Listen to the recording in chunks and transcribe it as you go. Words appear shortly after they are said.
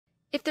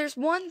If there's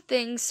one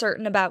thing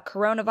certain about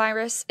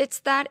coronavirus, it's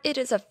that it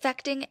is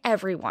affecting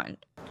everyone.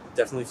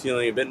 Definitely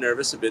feeling a bit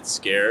nervous, a bit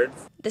scared.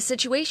 The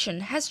situation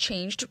has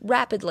changed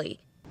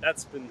rapidly.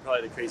 That's been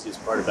probably the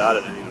craziest part about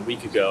it. I mean, a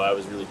week ago, I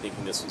was really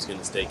thinking this was going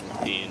to stay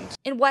contained.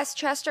 In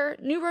Westchester,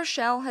 New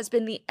Rochelle has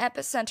been the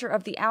epicenter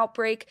of the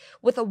outbreak,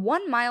 with a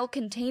 1-mile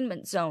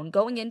containment zone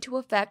going into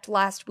effect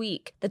last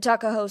week. The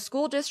Tuckahoe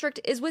School District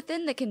is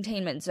within the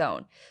containment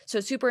zone, so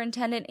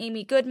Superintendent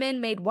Amy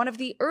Goodman made one of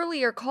the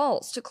earlier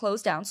calls to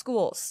close down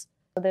schools.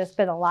 There's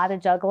been a lot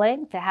of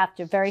juggling to have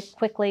to very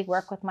quickly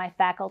work with my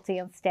faculty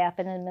and staff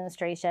and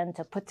administration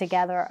to put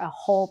together a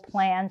whole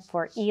plan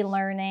for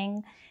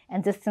e-learning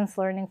and distance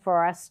learning for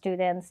our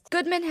students.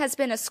 Goodman has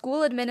been a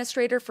school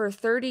administrator for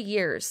 30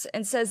 years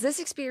and says this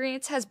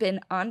experience has been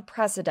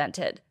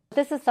unprecedented.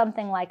 This is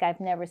something like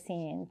I've never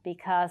seen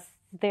because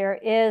there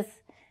is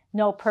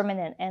no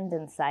permanent end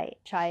in sight.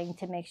 Trying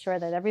to make sure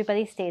that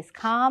everybody stays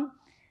calm,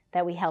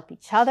 that we help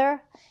each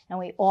other, and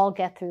we all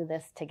get through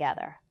this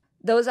together.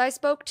 Those I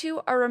spoke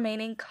to are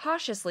remaining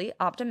cautiously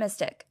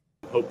optimistic.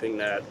 Hoping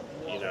that,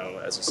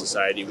 as a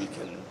society we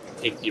can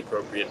take the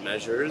appropriate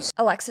measures.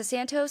 Alexis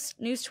Santos,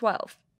 News 12.